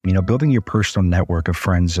building your personal network of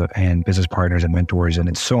friends and business partners and mentors. And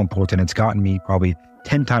it's so important. It's gotten me probably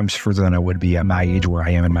 10 times further than I would be at my age where I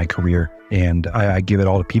am in my career. And I give it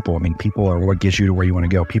all to people. People are what gets you to where you want to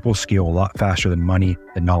go. People scale a lot faster than money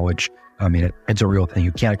and knowledge. It's a real thing.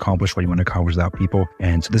 You can't accomplish what you want to accomplish without people.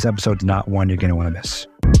 And so this episode's not one you're going to want to miss.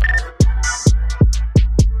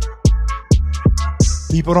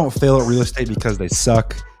 People don't fail at real estate because they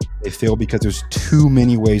suck. They fail because there's too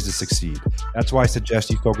many ways to succeed. That's why I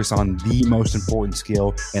suggest you focus on the most important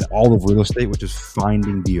skill in all of real estate, which is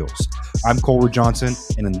finding deals. I'm Colbert Johnson,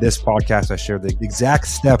 and in this podcast, I share the exact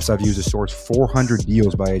steps I've used to source 400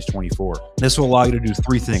 deals by age 24. This will allow you to do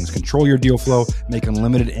three things: control your deal flow, make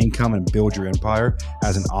unlimited income, and build your empire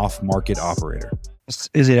as an off-market operator. This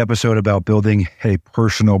is an episode about building a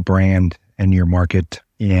personal brand in your market.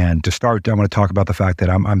 And to start, I want to talk about the fact that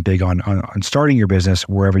I'm big on starting your business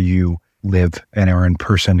wherever you live and are in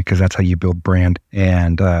person, because that's how you build brand.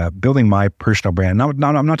 And building my personal brand. I'm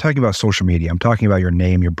not talking about social media. I'm talking about your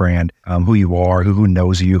name, your brand, who you are, who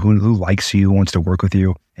knows you, who likes you, who wants to work with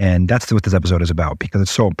you. And that's what this episode is about, because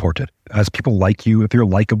it's so important. As people like you, if you're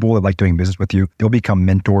likable, they like doing business with you, they'll become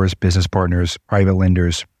mentors, business partners, private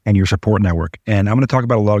lenders, and your support network. And I'm going to talk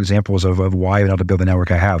about a lot of examples of why I've been able to build the network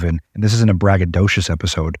I have. And this isn't a braggadocious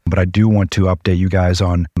episode, but I do want to update you guys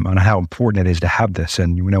on how important it is to have this.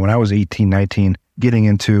 And when I was 18, 19, getting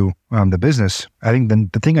into the business, I think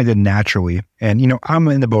the thing I did naturally, and I'm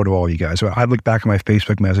in the boat of all you guys. So I look back at my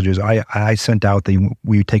Facebook messages. I sent out the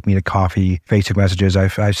 "will you take me to coffee" Facebook messages.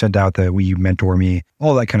 I sent out the "will you mentor me,"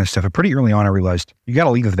 all that kind of stuff. But pretty early on, I realized you got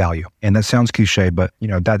to lead with value. And that sounds cliche, but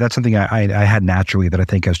that's something I had naturally that I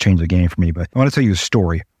think has changed the game for me. But I want to tell you a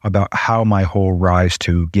story about how my whole rise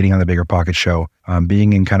to getting on the Bigger Pockets show,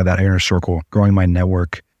 being in kind of that inner circle, growing my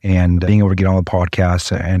network, and being able to get on the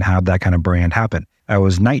podcast and have that kind of brand happen. I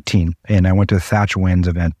was 19 and I went to a Thatch Wins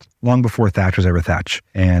event long before Thatch was ever Thatch.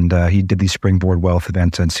 And he did these Springboard Wealth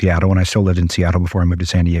events in Seattle, and I still lived in Seattle before I moved to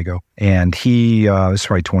San Diego. And this was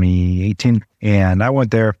probably 2018. And I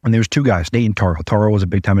went there, and there was two guys, Nate and Taro. Taro was a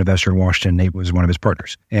big time investor in Washington. Nate was one of his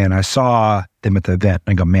partners. And I saw them at the event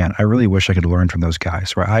and I go, man, I really wish I could learn from those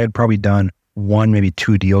guys. Right? I had probably done one, maybe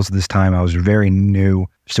two deals at this time. I was very new,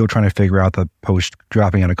 still trying to figure out the post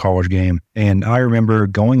dropping out of college game. And I remember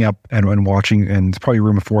going up and watching, and it's probably a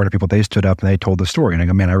room of 400 people. They stood up and they told the story. And I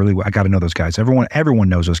go, man, I got to know those guys. Everyone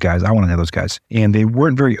knows those guys. I want to know those guys. And they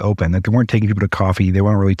weren't very open. Like, they weren't taking people to coffee. They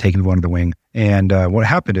weren't really taking people under the wing. And what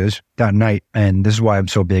happened is that night, and this is why I'm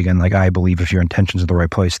so big, and I believe if your intentions are the right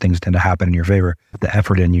place, things tend to happen in your favor. The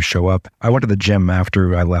effort in, you show up. I went to the gym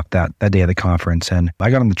after I left that day of the conference, and I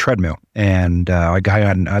got on the treadmill, and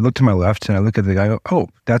I looked to my left, and I look at the guy. Oh,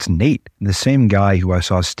 that's Nate, the same guy who I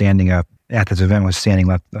saw standing up at this event was standing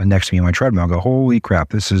left next to me on my treadmill. I go, holy crap!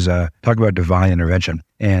 This is talk about divine intervention.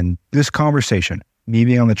 And this conversation, me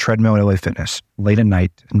being on the treadmill at LA Fitness late at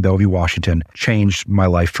night in Bellevue, Washington, changed my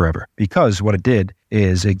life forever. Because what it did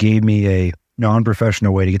is it gave me a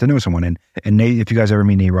non-professional way to get to know someone. And Nate, if you guys ever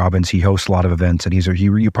meet Nate Robbins, he hosts a lot of events, and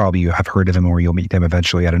you probably have heard of him, or you'll meet him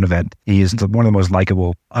eventually at an event. He is one of the most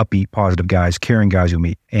likable, upbeat, positive guys, caring guys you'll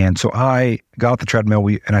meet. And so I got off the treadmill,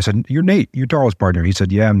 and I said, "You're Nate, you're Daryl's partner." He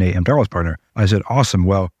said, "Yeah, I'm Nate, I'm Daryl's partner." I said, "Awesome.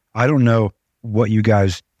 Well, I don't know what you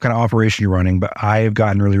guys kind of operation you're running, but I've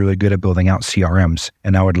gotten really, really good at building out CRMs,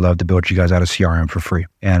 and I would love to build you guys out a CRM for free."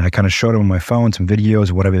 And I kind of showed him on my phone some videos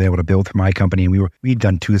of what I've been able to build for my company. And we'd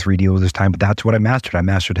done 2 or 3 deals this time, but that's what I mastered. I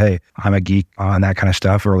mastered, hey, I'm a geek on that kind of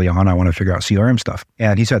stuff. Early on, I want to figure out CRM stuff.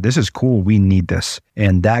 And he said, "This is cool. We need this."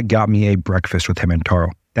 And that got me a breakfast with him and Taro.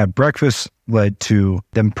 That breakfast led to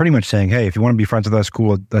them pretty much saying, "Hey, if you want to be friends with us,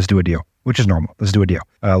 cool, let's do a deal." Which is normal. Let's do a deal.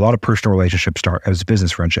 A lot of personal relationships start as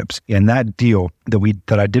business friendships. And that deal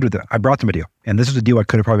that I did with it, I brought them a deal. And this was a deal I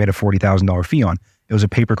could have probably made a $40,000 fee on. It was a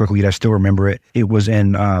pay-per-click lead. I still remember it. It was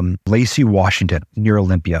in Lacey, Washington, near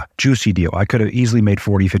Olympia. Juicy deal. I could have easily made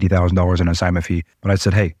 $40,000, $50,000 in an assignment fee. But I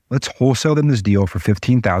said, hey, let's wholesale them this deal for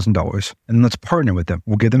 $15,000, and then let's partner with them.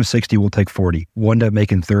 We'll give them 60, we'll take 40. We'll end up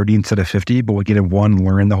making 30 instead of 50, but we'll get in one,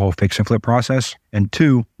 learn the whole fix and flip process. And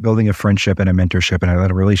 2, building a friendship and a mentorship and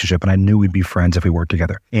a relationship. And I knew we'd be friends if we worked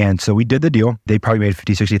together. And so we did the deal. They probably made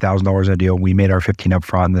 $50,000, $60,000 in a deal. We made our 15 up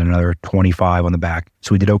front and then another 25 on the back.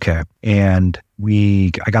 So we did okay. And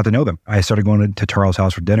I got to know them. I started going to Taro's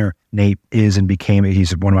house for dinner. Nate he's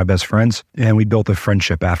one of my best friends. And we built a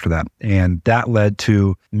friendship after that. And that led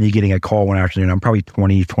to me getting a call one afternoon. I'm probably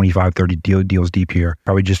 20, 25, 30 deals deep here.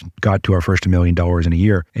 Probably just got to our first $1 million in a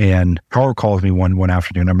year. And Taro calls me one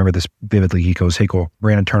afternoon. I remember this vividly. He goes, "Hey, cool,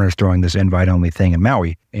 Brandon Turner's throwing this invite-only thing in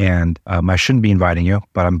Maui. And I shouldn't be inviting you,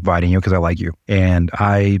 but I'm inviting you because I like you." And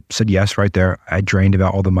I said yes right there. I drained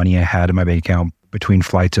about all the money I had in my bank account, between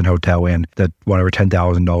flights and hotel and that whatever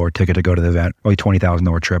 $10,000 ticket to go to the event, probably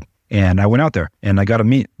 $20,000 trip. And I went out there and I got to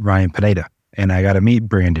meet Ryan Pineda and I got to meet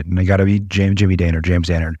Brandon and I got to meet James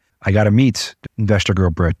Danner. I got to meet Investor Girl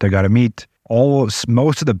Britt. I got to meet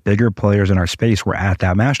most of the bigger players in our space were at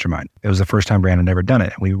that mastermind. It was the first time Brandon had ever done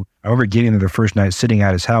it. I remember getting there the first night, sitting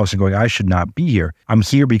at his house and going, I should not be here. I'm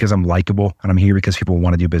here because I'm likable and I'm here because people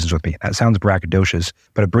want to do business with me. That sounds braggadocious,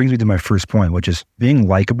 but it brings me to my first point, which is being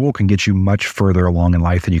likable can get you much further along in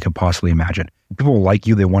life than you can possibly imagine. People like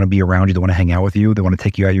you, they want to be around you, they want to hang out with you, they want to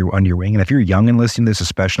take you under your wing. And if you're young and listening to this,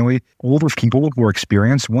 especially older people who are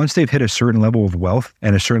experienced, once they've hit a certain level of wealth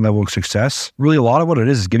and a certain level of success, really a lot of what it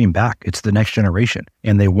is giving back. It's the next generation.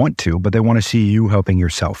 And they want to, but they want to see you helping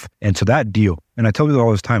yourself. And so that deal, and I tell people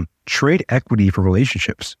all this time, trade equity for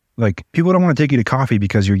relationships. Like people don't want to take you to coffee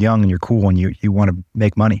because you're young and you're cool and you want to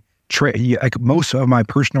make money. Most of my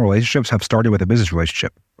personal relationships have started with a business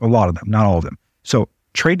relationship. A lot of them, not all of them. So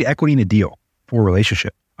trade equity in a deal for a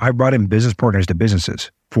relationship. I brought in business partners to businesses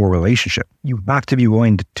for a relationship. You have to be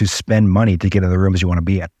willing to spend money to get in the rooms you want to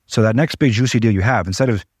be in. So that next big juicy deal you have, instead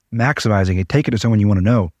of maximizing it, take it to someone you want to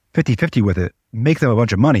know, 50-50 with it, make them a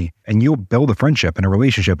bunch of money, and you'll build a friendship and a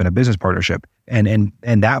relationship and a business partnership. And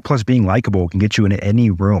that plus being likable can get you in any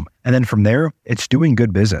room. And then from there, it's doing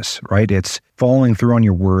good business, right? It's following through on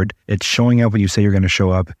your word. It's showing up when you say you're going to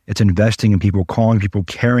show up. It's investing in people, calling people,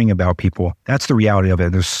 caring about people. That's the reality of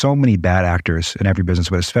it. There's so many bad actors in every business,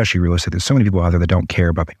 but especially real estate. There's so many people out there that don't care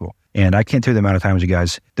about people. And I can't tell you the amount of times, you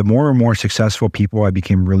guys, the more and more successful people I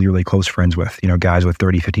became really, really close friends with, guys with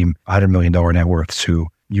 30, 50, $100 million net worths who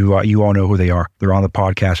you all know who they are. They're on the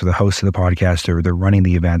podcast or the host of the podcast or they're running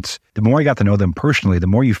the events. The more I got to know them personally, the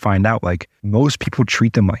more you find out like most people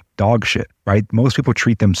treat them like dog shit, right? Most people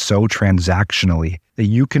treat them so transactionally that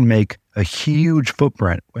you can make a huge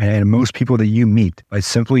footprint and most people that you meet by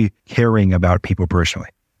simply caring about people personally,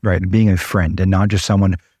 right? And being a friend and not just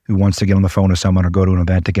someone who wants to get on the phone with someone or go to an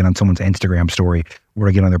event to get on someone's Instagram story or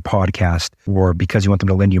to get on their podcast or because you want them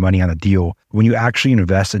to lend you money on a deal. When you actually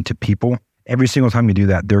invest into people, every single time you do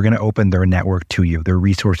that, they're going to open their network to you, their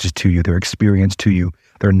resources to you, their experience to you,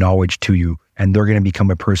 their knowledge to you. And they're going to become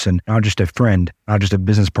a person, not just a friend, not just a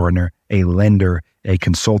business partner, a lender, a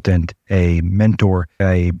consultant, a mentor,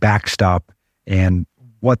 a backstop. And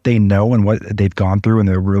what they know and what they've gone through and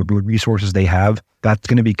the resources they have, that's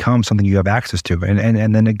going to become something you have access to.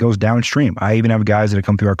 And then it goes downstream. I even have guys that have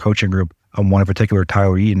come through our coaching group. One in particular,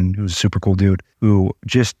 Tyler Eaton, who's a super cool dude, who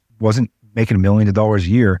just wasn't making millions of dollars a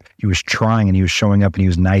year. He was trying and he was showing up and he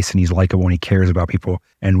was nice and he's likable and he cares about people.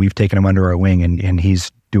 And we've taken him under our wing and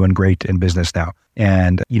he's doing great in business now.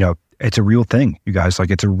 And, it's a real thing, you guys. Like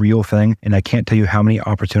it's a real thing. And I can't tell you how many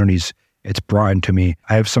opportunities it's brought into me.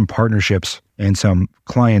 I have some partnerships and some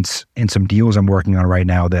clients and some deals I'm working on right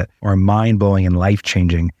now that are mind-blowing and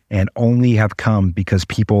life-changing and only have come because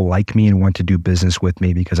people like me and want to do business with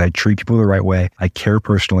me because I treat people the right way. I care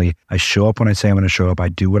personally. I show up when I say I'm going to show up. I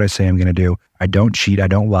do what I say I'm going to do. I don't cheat. I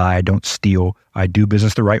don't lie. I don't steal. I do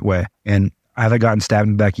business the right way. And have I gotten stabbed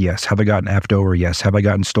in the back? Yes. Have I gotten effed over? Yes. Have I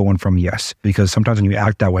gotten stolen from? Yes. Because sometimes when you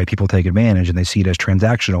act that way, people take advantage and they see it as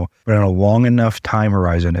transactional. But on a long enough time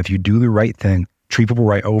horizon, if you do the right thing, treat people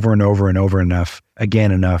right over and over and over enough,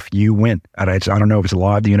 you win. I don't know if it's a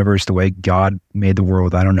law of the universe, the way God made the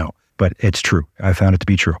world. I don't know, but it's true. I found it to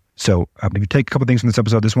be true. So if you take a couple things from this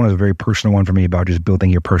episode, this one is a very personal one for me about just building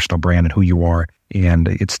your personal brand and who you are. And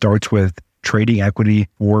it starts with trading equity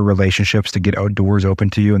for relationships to get doors open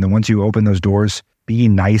to you. And then once you open those doors, be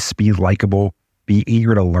nice, be likable, be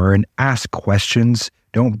eager to learn, ask questions.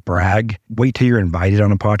 Don't brag. Wait till you're invited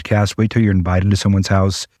on a podcast. Wait till you're invited to someone's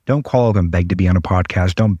house. Don't call up and beg to be on a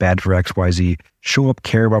podcast. Don't beg for XYZ. Show up,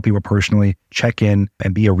 care about people personally, check in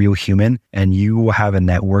and be a real human. And you will have a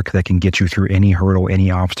network that can get you through any hurdle, any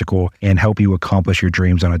obstacle and help you accomplish your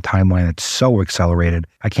dreams on a timeline that's so accelerated.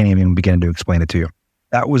 I can't even begin to explain it to you.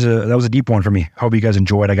 That was a deep one for me. Hope you guys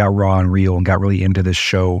enjoyed. I got raw and real and got really into this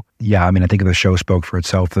show. Yeah, I think the show spoke for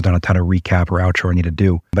itself. There's not a ton of recap or outro I need to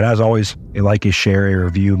do. But as always, a like, a share, a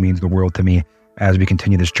review means the world to me as we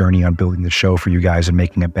continue this journey on building the show for you guys and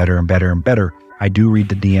making it better and better and better. I do read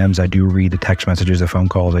the DMs. I do read the text messages, the phone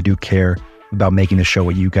calls. I do care about making the show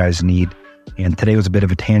what you guys need. And today was a bit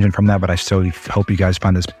of a tangent from that, but I still hope you guys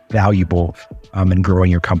find this valuable in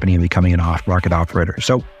growing your company and becoming an off-market operator.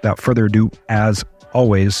 So without further ado, as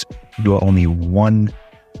always, you are only one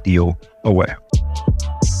deal away.